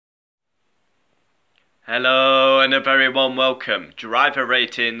Hello and a very warm welcome. Driver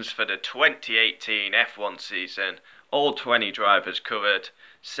ratings for the 2018 F1 season. All 20 drivers covered.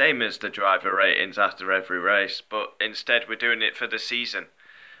 Same as the driver ratings after every race, but instead we're doing it for the season.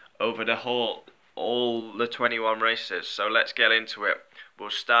 Over the whole, all the 21 races. So let's get into it. We'll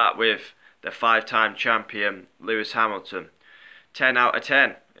start with the 5-time champion, Lewis Hamilton. 10 out of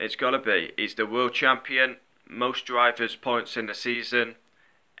 10. It's got to be. He's the world champion. Most drivers' points in the season.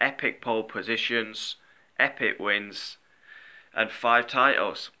 Epic pole positions. Epic wins, and 5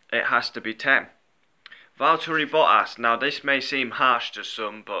 titles. It has to be 10. Valtteri Bottas, now this may seem harsh to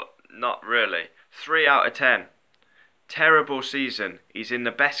some, but not really. 3 out of 10. Terrible season. He's in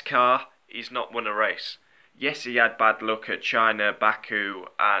the best car, he's not won a race. Yes, he had bad luck at China, Baku,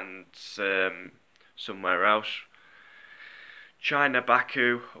 and somewhere else. China,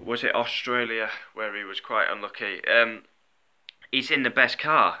 Baku, was it Australia, where he was quite unlucky? He's in the best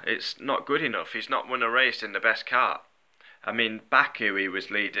car. It's not good enough. He's not won a race in the best car. I mean, Baku he was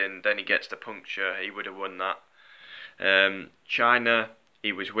leading, then he gets the puncture. He would have won that. China,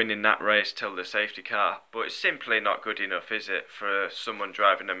 he was winning that race till the safety car. But it's simply not good enough, is it, for someone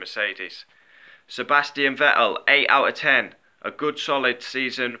driving a Mercedes? Sebastian Vettel, 8 out of 10. A good solid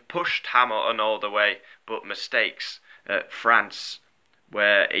season. Pushed Hamilton all the way, but mistakes at France,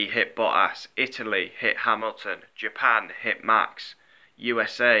 where he hit Bottas, Italy hit Hamilton, Japan hit Max,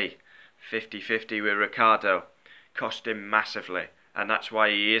 USA 50-50 with Ricciardo, cost him massively, and that's why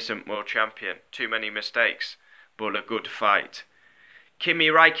he isn't world champion. Too many mistakes, but a good fight. Kimi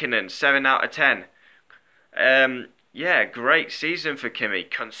Räikkönen, 7 out of 10. Yeah, great season for Kimi,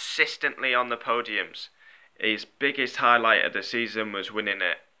 consistently on the podiums. His biggest highlight of the season was winning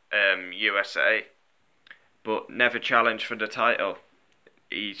at USA, but never challenged for the title.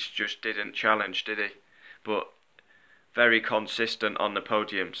 He just didn't challenge, did he? But very consistent on the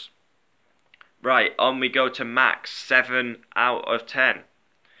podiums. Right, on we go to Max, 7 out of 10.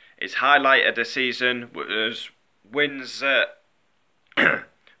 His highlight of the season was wins at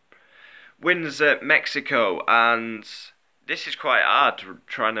Mexico, and this is quite hard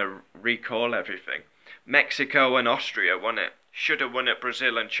trying to recall everything. Mexico and Austria won it. Should have won at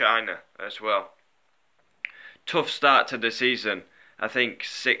Brazil and China as well. Tough start to the season. I think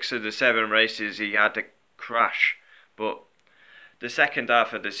 6 of the 7 races he had a crash, but the second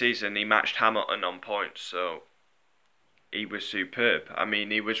half of the season he matched Hamilton on points, so he was superb. I mean,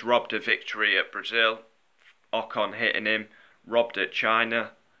 he was robbed of victory at Brazil, Ocon hitting him, robbed at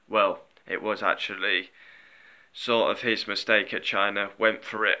China. Well, it was actually sort of his mistake at China, went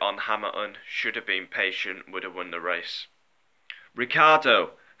for it on Hamilton, should have been patient, would have won the race.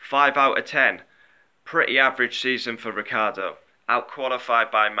 Ricciardo, 5 out of 10. Pretty average season for Ricciardo. Out-qualified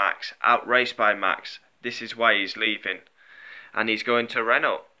by Max, out-raced by Max. This is why he's leaving. And he's going to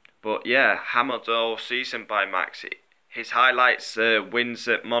Renault. But yeah, hammered all season by Max. His highlights wins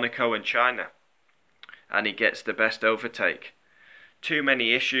at Monaco and China. And he gets the best overtake. Too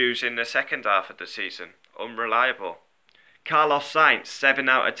many issues in the second half of the season. Unreliable. Carlos Sainz, 7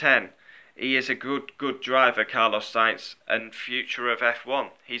 out of 10. He is a good driver, Carlos Sainz, and future of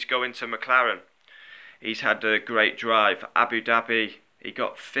F1. He's going to McLaren. He's had a great drive. Abu Dhabi, he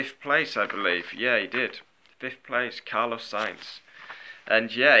got 5th place, I believe. Yeah, he did. 5th place, Carlos Sainz.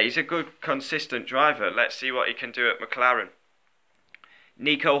 And yeah, he's a good, consistent driver. Let's see what he can do at McLaren.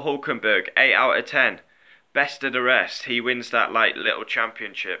 Nico Hülkenberg, 8 out of 10. Best of the rest. He wins that like little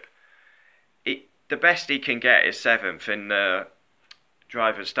championship. The best he can get is 7th in the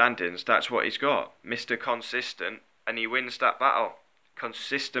driver standings. That's what he's got. Mr. Consistent, and he wins that battle.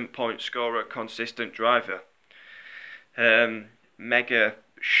 Consistent point scorer, consistent driver. Mega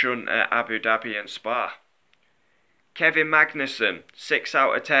shunt at Abu Dhabi and Spa. Kevin Magnussen, 6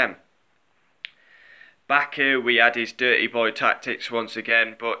 out of 10. Baku, we had his dirty boy tactics once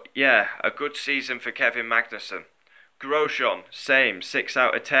again, but yeah, a good season for Kevin Magnussen. Grosjean, same, 6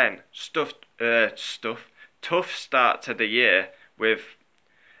 out of 10. Tough start to the year with,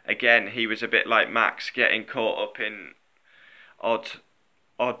 again, he was a bit like Max, getting caught up in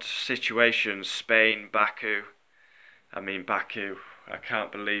odd situations. Spain, Baku. I mean, Baku, I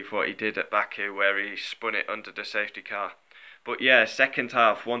can't believe what he did at Baku, where he spun it under the safety car. But yeah, second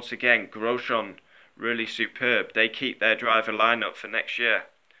half, once again, Grosjean, really superb. They keep their driver lineup for next year.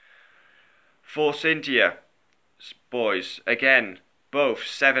 Force India, boys, again, both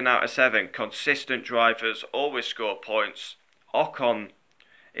 7 out of 7. Consistent drivers, always score points. Ocon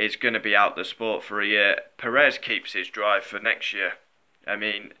is going to be out the sport for a year. Perez keeps his drive for next year. I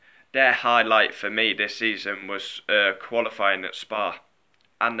mean, their highlight for me this season was qualifying at Spa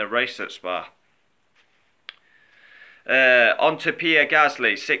and the race at Spa. On to Pierre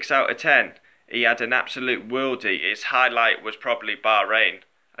Gasly, 6 out of 10. He had an absolute worldie. His highlight was probably Bahrain.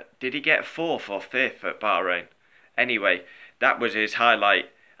 Did he get 4th or 5th at Bahrain? Anyway, that was his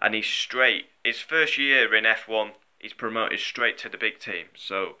highlight, and he's straight. His first year in F1, he's promoted straight to the big team.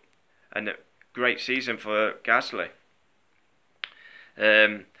 So, and a great season for Gasly.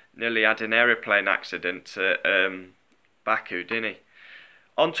 Nearly had an aeroplane accident at Baku, didn't he?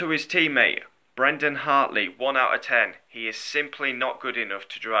 On to his teammate, Brendan Hartley, 1 out of 10. He is simply not good enough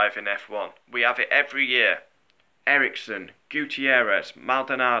to drive in F1. We have it every year. Ericsson, Gutierrez,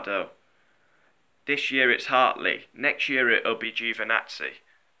 Maldonado. This year it's Hartley. Next year it'll be Giovinazzi.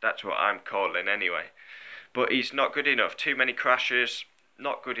 That's what I'm calling anyway. But he's not good enough. Too many crashes.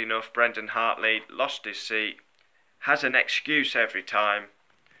 Not good enough. Brendan Hartley lost his seat. Has an excuse every time.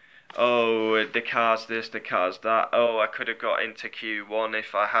 Oh, the car's this, the car's that. Oh, I could have got into Q1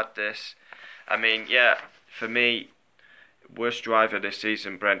 if I had this. I mean, yeah, for me, worst driver this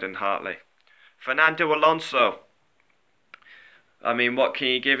season, Brendan Hartley. Fernando Alonso. I mean, what can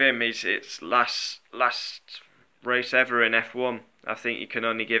you give him? It's last race ever in F1. I think you can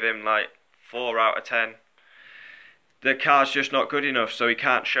only give him like 4 out of 10. The car's just not good enough, so he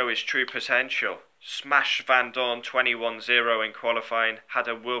can't show his true potential. Smashed Van Dorn 21-0 in qualifying. Had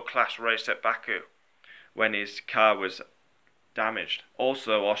a world-class race at Baku when his car was damaged.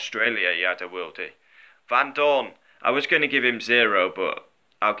 Also, Australia, he had a worldie. Van Dorn, I was going to give him 0, but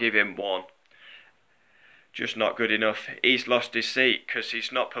I'll give him 1. Just not good enough. He's lost his seat because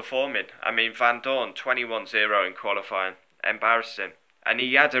he's not performing. I mean, Van Dorn, 21-0 in qualifying. Embarrassing. And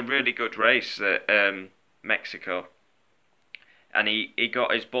he had a really good race at Mexico. And he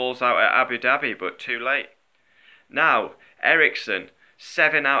got his balls out at Abu Dhabi, but too late. Now, Ericsson,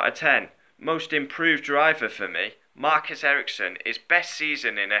 7 out of 10. Most improved driver for me. Marcus Ericsson, his best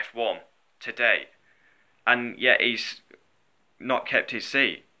season in F1 to date. And yet he's not kept his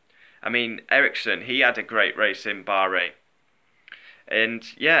seat. I mean, Ericsson, he had a great race in Bahrain. And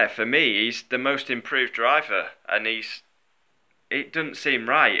yeah, for me, he's the most improved driver. And it doesn't seem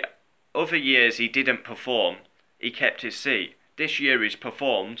right. Other years he didn't perform. He kept his seat. This year he's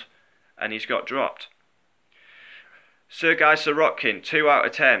performed and he's got dropped. Sergei Sorokin, 2 out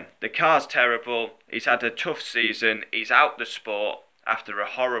of 10. The car's terrible. He's had a tough season. He's out the sport after a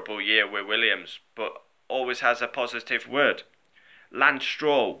horrible year with Williams, but always has a positive word. Lance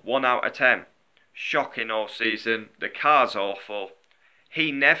Stroll, 1 out of 10. Shocking all season. The car's awful.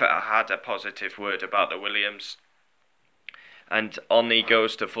 He never had a positive word about the Williams. And on he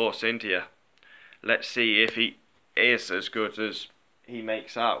goes to Force India. Let's see if he is as good as he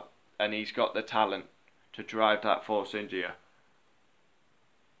makes out. And he's got the talent to drive that Force India.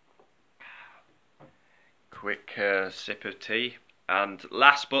 Quick sip of tea. And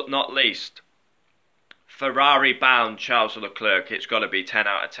last but not least, Ferrari bound Charles Leclerc. It's got to be 10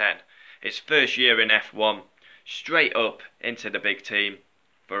 out of 10. His first year in F1, straight up into the big team,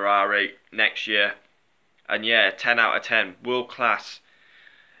 Ferrari, next year. And yeah, 10 out of 10, world class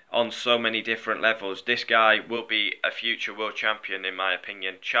on so many different levels. This guy will be a future world champion in my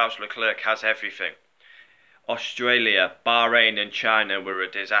opinion. Charles Leclerc has everything. Australia, Bahrain and China were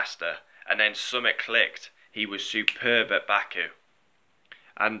a disaster. And then Summit clicked. He was superb at Baku.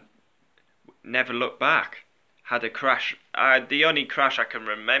 And never looked back. Had a crash. The only crash I can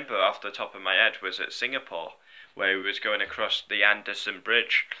remember off the top of my head was at Singapore, where he was going across the Anderson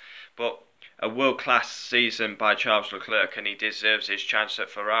Bridge. But a world-class season by Charles Leclerc, and he deserves his chance at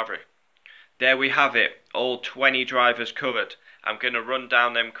Ferrari. There we have it, all 20 drivers covered. I'm going to run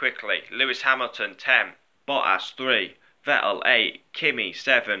down them quickly. Lewis Hamilton 10, Bottas 3, Vettel 8, Kimi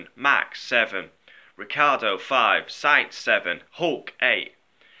 7, Max 7, Ricciardo 5, Sainz 7, Hulk 8,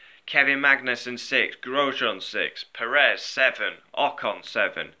 Kevin Magnussen 6, Grosjean 6, Perez 7, Ocon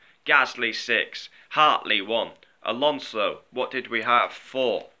 7, Gasly 6, Hartley 1, Alonso, what did we have?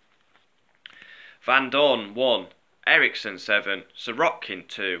 4, Van Dorn 1, Ericsson 7, Sorokin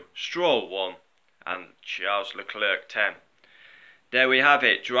 2, Stroll 1, and Charles Leclerc 10. There we have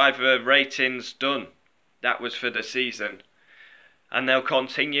it, driver ratings done. That was for the season. And they'll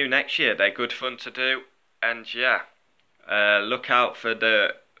continue next year. They're good fun to do. And yeah, look out for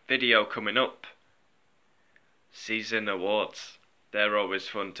the video coming up. Season awards. They're always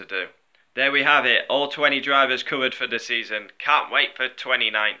fun to do. There we have it. All 20 drivers covered for the season. Can't wait for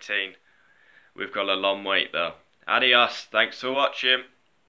 2019. We've got a long wait though. Adios. Thanks for watching.